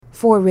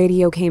For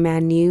Radio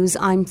Cayman News,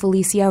 I'm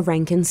Felicia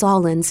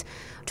Rankin-Solins.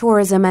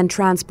 Tourism and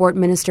Transport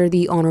Minister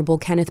the Honourable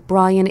Kenneth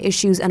Bryan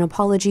issues an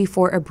apology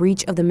for a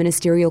breach of the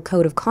Ministerial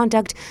Code of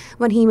Conduct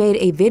when he made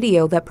a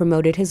video that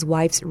promoted his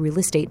wife's real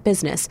estate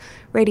business.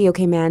 Radio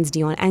Cayman's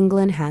Dion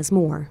Anglin has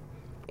more.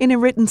 In a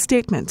written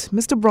statement,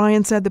 Mr.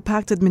 Bryan said the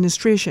PACT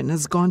administration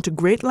has gone to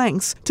great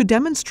lengths to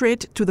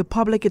demonstrate to the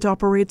public it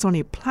operates on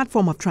a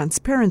platform of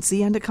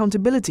transparency and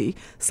accountability,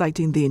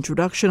 citing the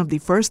introduction of the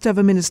first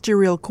ever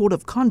Ministerial Code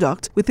of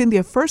Conduct within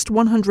their first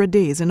 100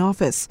 days in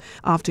office.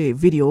 After a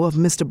video of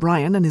Mr.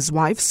 Bryan and his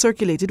wife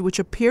circulated which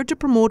appeared to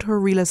promote her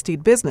real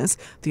estate business,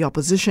 the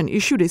opposition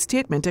issued a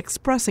statement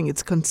expressing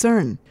its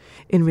concern.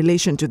 In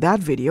relation to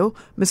that video,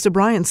 Mr.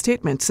 Bryan's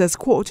statement says,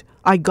 quote,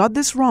 "I got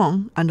this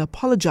wrong and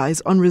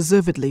apologize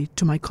unreservedly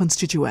to my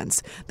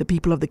constituents, the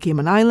people of the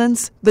Cayman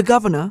Islands, the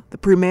Governor, the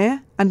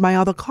Premier, and my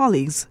other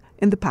colleagues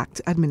in the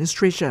PACT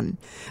administration."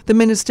 The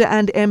Minister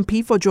and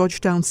MP for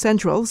Georgetown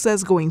Central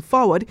says going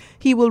forward,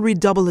 he will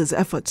redouble his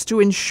efforts to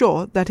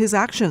ensure that his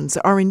actions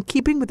are in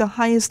keeping with the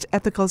highest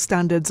ethical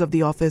standards of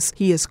the office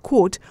he is,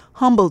 quote,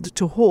 "humbled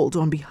to hold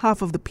on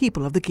behalf of the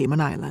people of the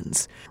Cayman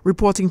Islands."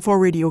 Reporting for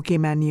Radio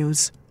Cayman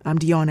News, I'm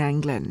Dion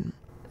Anglin.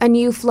 A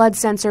new flood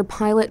sensor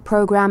pilot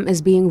program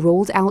is being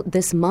rolled out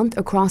this month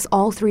across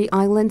all 3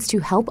 islands to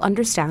help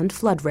understand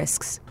flood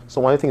risks.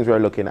 So one of the things we're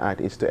looking at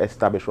is to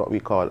establish what we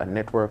call a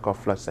network of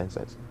flood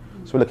sensors.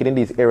 So we're looking in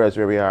these areas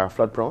where we are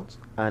flood prone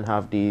and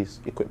have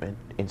these equipment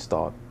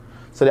installed.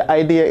 So the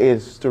idea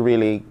is to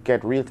really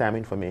get real-time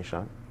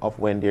information of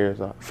when there's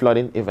a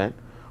flooding event,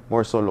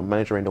 more so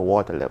monitoring the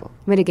water level.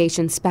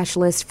 Mitigation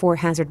specialist for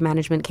Hazard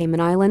Management Cayman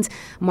Islands,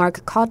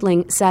 Mark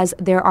Codling, says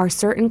there are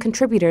certain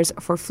contributors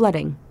for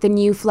flooding. The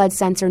new flood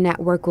sensor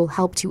network will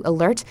help to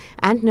alert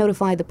and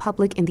notify the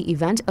public in the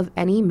event of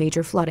any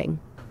major flooding.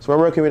 So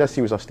we're working with a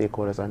series of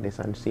stakeholders on this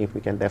and see if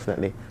we can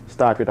definitely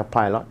start with a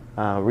pilot.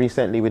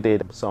 Recently we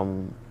did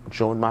some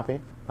drone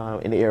mapping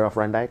in the area of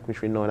Randike,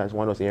 which we know as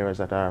one of those areas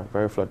that are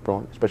very flood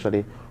prone,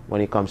 especially when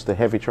it comes to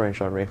heavy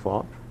torrential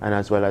rainfall, and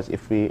as well as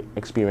if we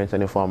experience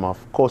any form of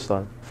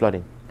coastal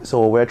flooding.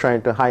 So we're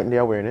trying to heighten the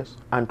awareness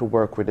and to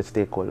work with the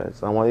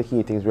stakeholders. And one of the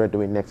key things we're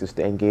doing next is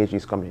to engage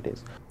these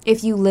communities.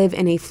 If you live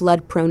in a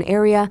flood-prone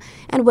area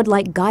and would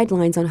like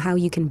guidelines on how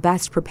you can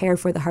best prepare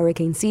for the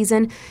hurricane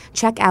season,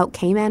 check out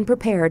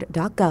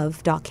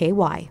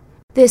caymanprepared.gov.ky.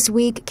 This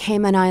week,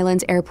 Cayman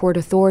Islands Airport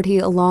Authority,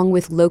 along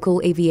with local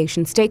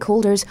aviation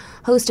stakeholders,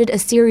 hosted a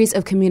series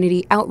of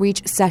community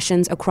outreach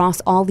sessions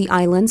across all the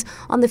islands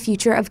on the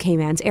future of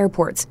Cayman's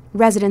airports.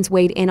 Residents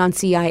weighed in on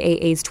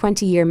CIAA's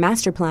 20-year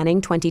master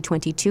planning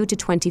 2022 to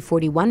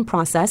 2041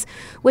 process,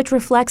 which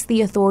reflects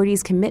the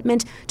authority's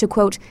commitment to,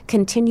 quote,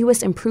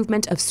 continuous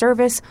improvement of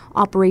service,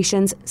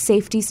 operations,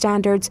 safety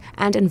standards,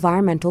 and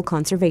environmental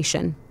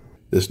conservation.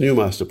 This new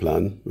master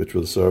plan, which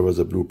will serve as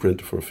a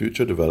blueprint for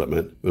future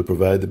development, will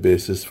provide the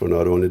basis for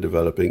not only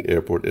developing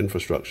airport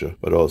infrastructure,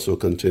 but also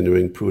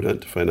continuing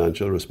prudent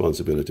financial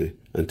responsibility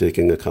and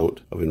taking account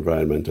of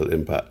environmental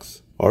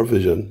impacts. Our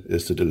vision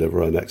is to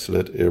deliver an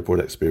excellent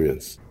airport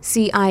experience.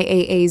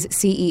 CIAA's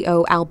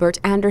CEO Albert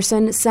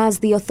Anderson says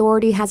the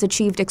authority has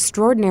achieved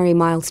extraordinary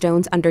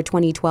milestones under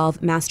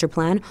 2012 Master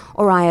Plan,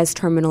 Oria's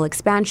terminal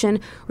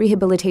expansion,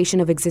 rehabilitation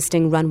of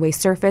existing runway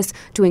surface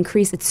to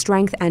increase its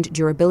strength and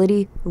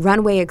durability,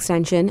 runway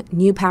extension,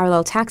 new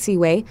parallel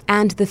taxiway,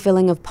 and the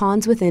filling of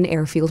ponds within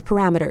airfield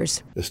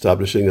parameters.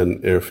 Establishing an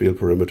airfield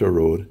perimeter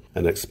road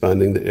and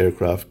expanding the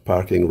aircraft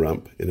parking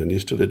ramp in an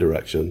easterly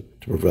direction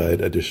to provide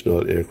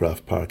additional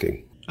aircraft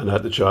parking. And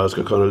at the Charles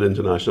Kirkconnell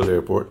International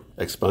Airport,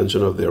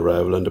 expansion of the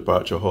arrival and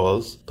departure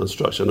halls,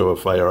 construction of a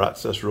fire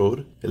access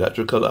road,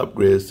 electrical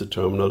upgrades to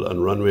terminal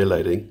and runway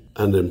lighting,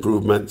 and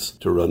improvements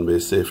to runway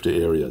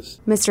safety areas.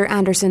 Mr.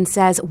 Anderson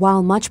says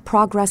while much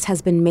progress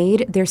has been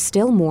made, there's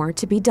still more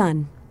to be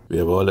done. We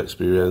have all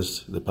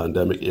experienced the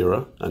pandemic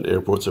era, and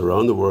airports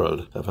around the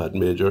world have had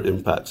major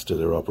impacts to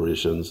their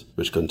operations,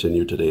 which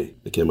continue today.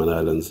 The Cayman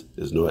Islands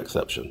is no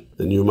exception.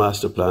 The new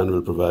master plan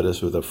will provide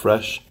us with a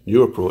fresh,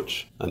 new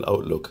approach and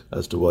outlook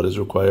as to what is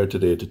required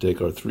today to take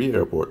our 3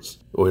 airports,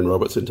 Owen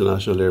Roberts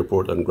International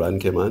Airport on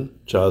Grand Cayman,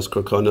 Charles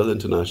Kirkconnell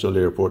International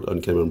Airport on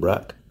Cayman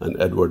Brac, and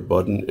Edward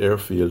Bodden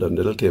Airfield on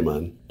Little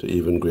Cayman to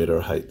even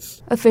greater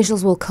heights.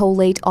 Officials will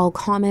collate all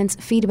comments,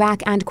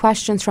 feedback, and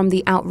questions from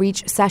the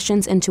outreach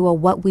sessions into a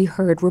What We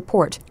Heard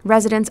report.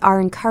 Residents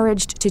are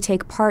encouraged to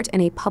take part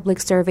in a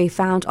public survey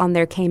found on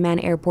their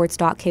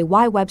CaymanAirports.ky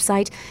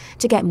website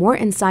to get more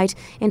insight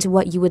into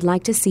what you would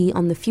like to see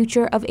on the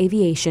future of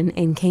aviation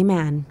in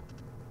Cayman.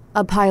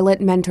 A pilot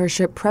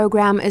mentorship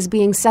program is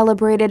being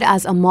celebrated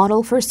as a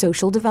model for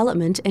social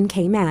development in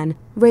Cayman.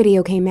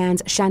 Radio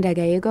Cayman's Shanda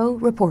Gallego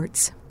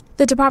reports.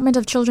 The Department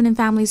of Children and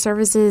Family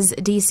Services,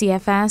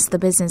 DCFS, the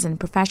Business and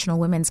Professional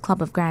Women's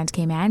Club of Grand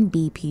Cayman,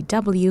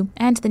 BPW,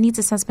 and the Needs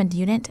Assessment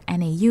Unit,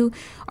 NAU,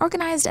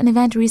 organized an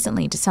event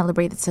recently to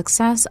celebrate the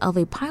success of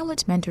a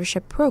pilot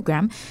mentorship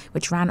program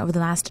which ran over the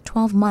last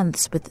 12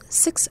 months with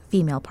 6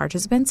 female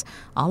participants,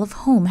 all of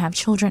whom have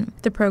children.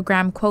 The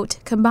program, quote,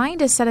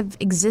 combined a set of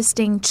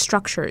existing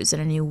structures in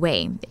a new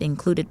way. It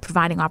included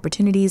providing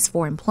opportunities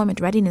for employment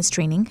readiness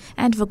training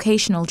and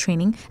vocational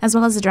training, as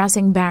well as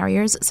addressing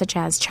barriers such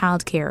as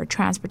childcare,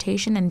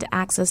 transportation, and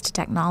access to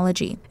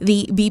technology.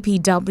 The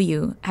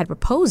BPW had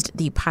proposed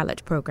the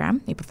pilot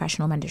program, a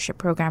professional mentorship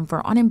program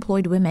for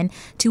unemployed women,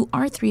 to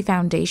R3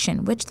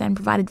 Foundation, which then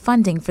provided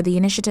funding for the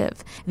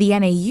initiative. The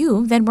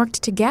NAU then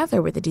worked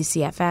together with the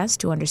DCFS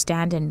to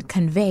understand and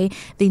convey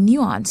the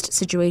nuanced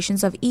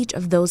situations of each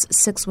of those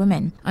 6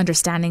 women.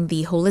 Understanding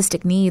the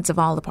holistic needs of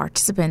all the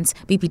participants,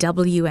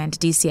 BPW and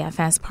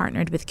DCFS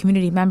partnered with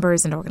community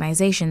members and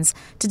organizations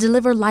to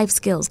deliver life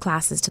skills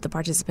classes to the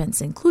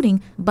participants,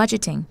 including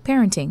budgeting,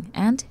 parenting,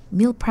 and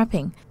meal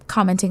prepping.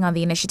 Commenting on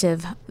the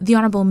initiative, the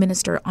Honourable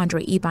Minister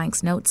Andre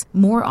Ebanks notes,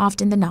 more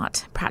often than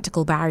not,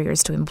 practical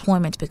barriers to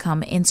employment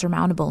become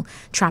insurmountable,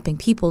 trapping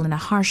people in a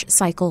harsh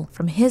cycle.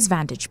 From his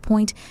vantage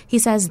point, he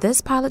says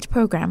this pilot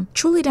program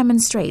truly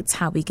demonstrates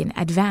how we can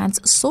advance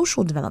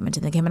social development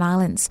in the Cayman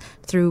Islands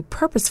through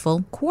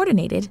purposeful,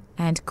 coordinated,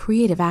 and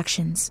creative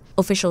actions.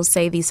 Officials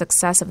say the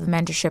success of the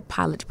mentorship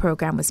pilot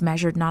program was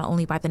measured not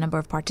only by the number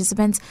of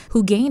participants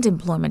who gained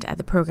employment at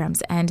the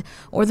program's end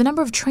or the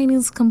number of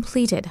trainings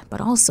completed,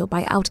 but also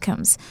by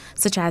outcomes,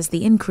 such as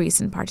the increase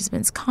in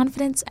participants'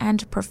 confidence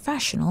and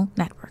professional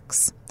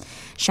networks.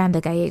 Shanda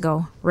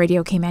Gallego,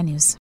 Radio Cayman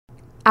News.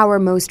 Our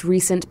most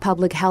recent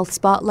public health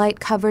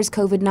spotlight covers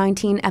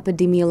COVID-19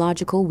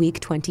 Epidemiological Week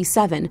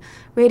 27.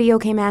 Radio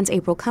Cayman's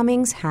April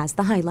Cummings has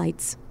the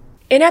highlights.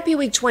 In Epi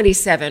Week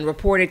 27,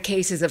 reported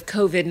cases of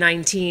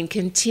COVID-19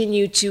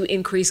 continue to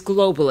increase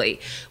globally,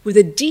 with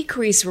a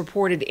decrease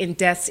reported in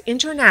deaths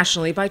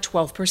internationally by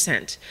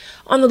 12%.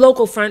 On the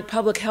local front,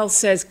 Public Health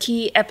says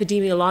key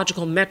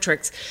epidemiological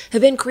metrics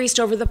have increased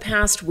over the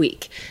past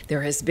week.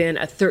 There has been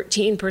a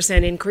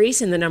 13%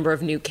 increase in the number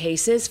of new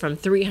cases from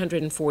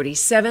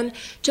 347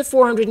 to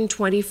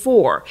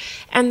 424,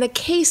 and the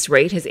case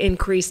rate has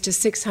increased to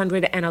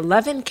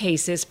 611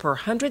 cases per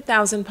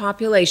 100,000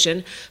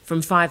 population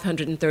from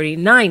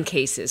 539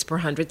 cases per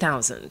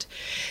 100,000.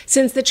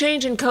 Since the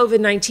change in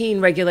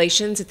COVID-19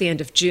 regulations at the end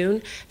of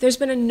June, there's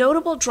been a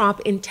notable drop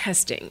in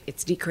testing.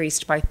 It's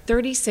decreased by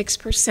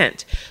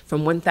 36%,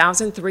 from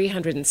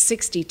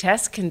 1,360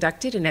 tests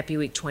conducted in Epi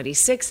Week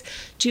 26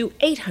 to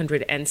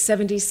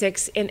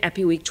 876 in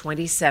Epi Week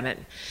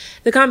 27.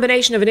 The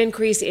combination of an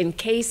increase in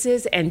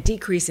cases and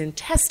decrease in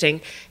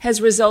testing has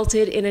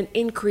resulted in an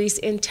increase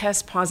in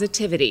test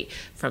positivity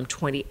from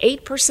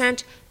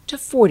 28% to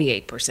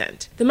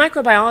 48%. The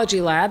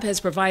microbiology lab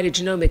has provided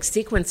genomic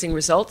sequencing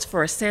results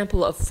for a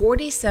sample of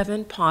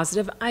 47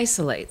 positive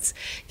isolates,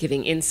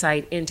 giving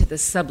insight into the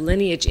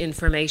sublineage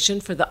information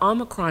for the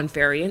Omicron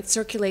variant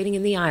circulating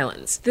in the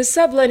islands. The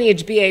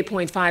sublineage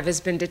BA.5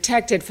 has been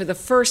detected for the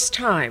first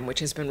time, which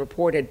has been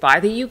reported by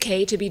the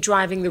UK to be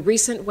driving the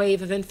recent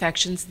wave of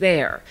infections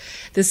there.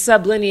 The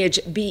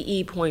sublineage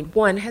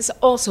BE.1 has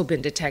also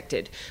been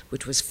detected,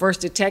 which was first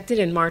detected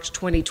in March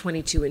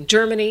 2022 in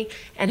Germany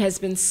and has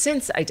been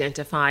since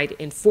identified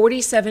in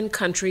 47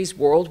 countries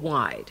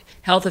worldwide.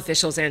 Health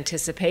officials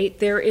anticipate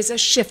there is a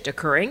shift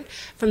occurring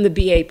from the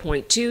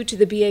BA.2 to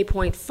the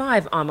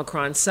BA.5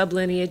 Omicron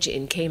sublineage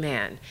in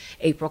Cayman.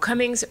 April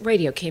Cummings,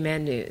 Radio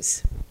Cayman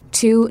News.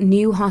 2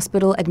 new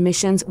hospital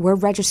admissions were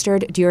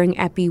registered during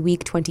Epi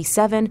Week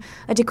 27,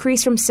 a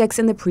decrease from 6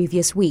 in the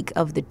previous week.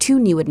 Of the 2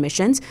 new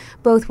admissions,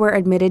 both were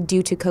admitted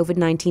due to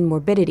COVID-19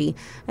 morbidity.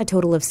 A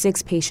total of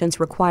 6 patients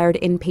required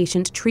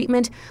inpatient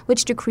treatment,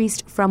 which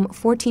decreased from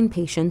 14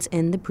 patients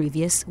in the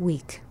previous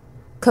week.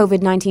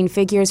 COVID-19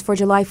 figures for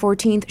July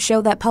 14th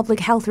show that Public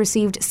Health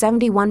received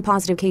 71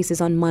 positive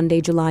cases on Monday,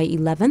 July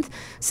 11th,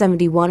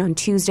 71 on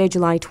Tuesday,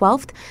 July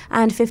 12th,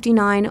 and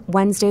 59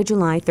 Wednesday,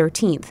 July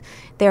 13th.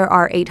 There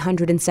are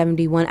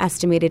 871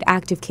 estimated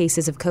active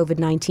cases of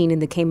COVID-19 in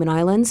the Cayman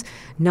Islands.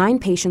 9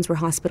 patients were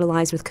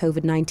hospitalized with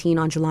COVID-19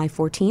 on July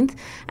 14th,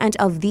 and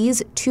of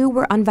these, 2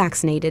 were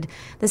unvaccinated.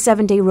 The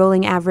 7-day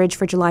rolling average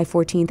for July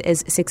 14th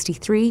is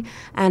 63,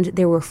 and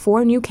there were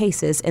 4 new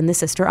cases in the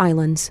sister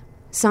islands.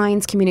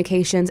 Science,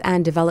 Communications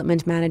and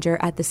Development Manager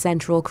at the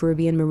Central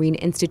Caribbean Marine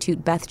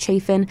Institute, Beth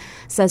Chafin,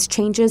 says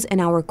changes in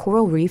our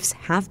coral reefs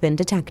have been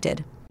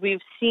detected. We've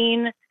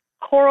seen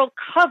coral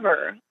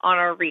cover on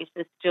our reefs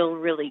is still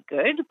really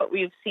good, but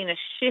we've seen a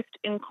shift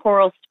in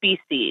coral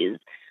species.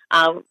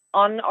 On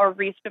our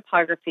reef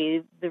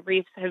topography, the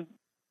reefs have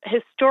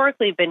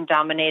historically been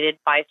dominated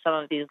by some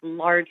of these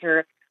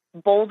larger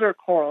boulder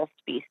coral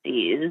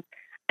species,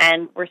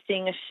 and we're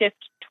seeing a shift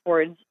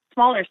towards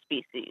smaller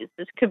species.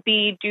 This could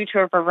be due to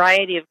a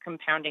variety of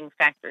compounding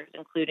factors,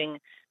 including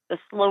the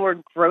slower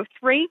growth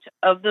rate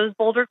of those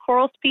boulder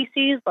coral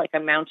species, like a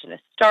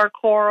mountainous star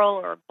coral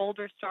or a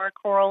boulder star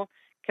coral,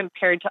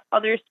 compared to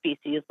other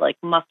species like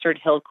mustard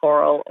hill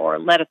coral or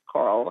lettuce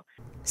coral.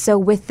 So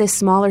with this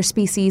smaller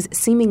species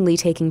seemingly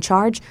taking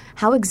charge,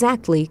 how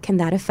exactly can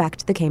that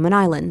affect the Cayman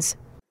Islands?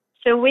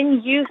 So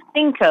when you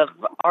think of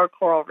our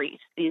coral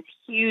reefs, these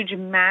huge,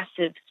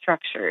 massive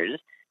structures,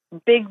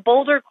 big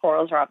boulder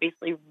corals are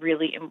obviously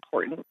really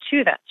important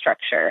to that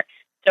structure.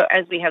 So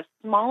as we have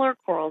smaller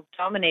corals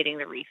dominating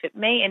the reef, it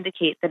may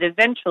indicate that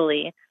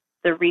eventually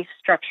the reef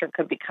structure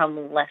could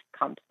become less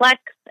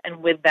complex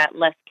and with that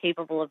less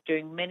capable of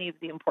doing many of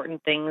the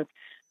important things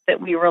that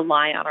we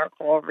rely on our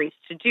coral reefs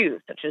to do,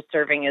 such as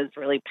serving as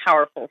really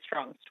powerful,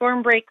 strong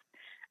storm breaks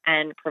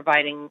and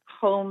providing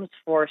homes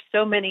for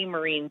so many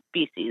marine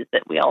species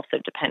that we also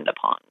depend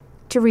upon.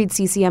 To read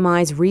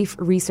CCMI's Reef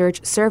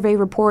Research Survey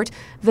Report,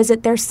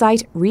 visit their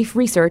site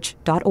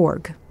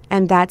reefresearch.org.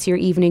 And that's your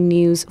evening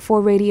news.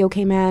 For Radio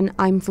Cayman,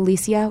 I'm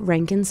Felicia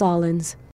Rankin-Solins.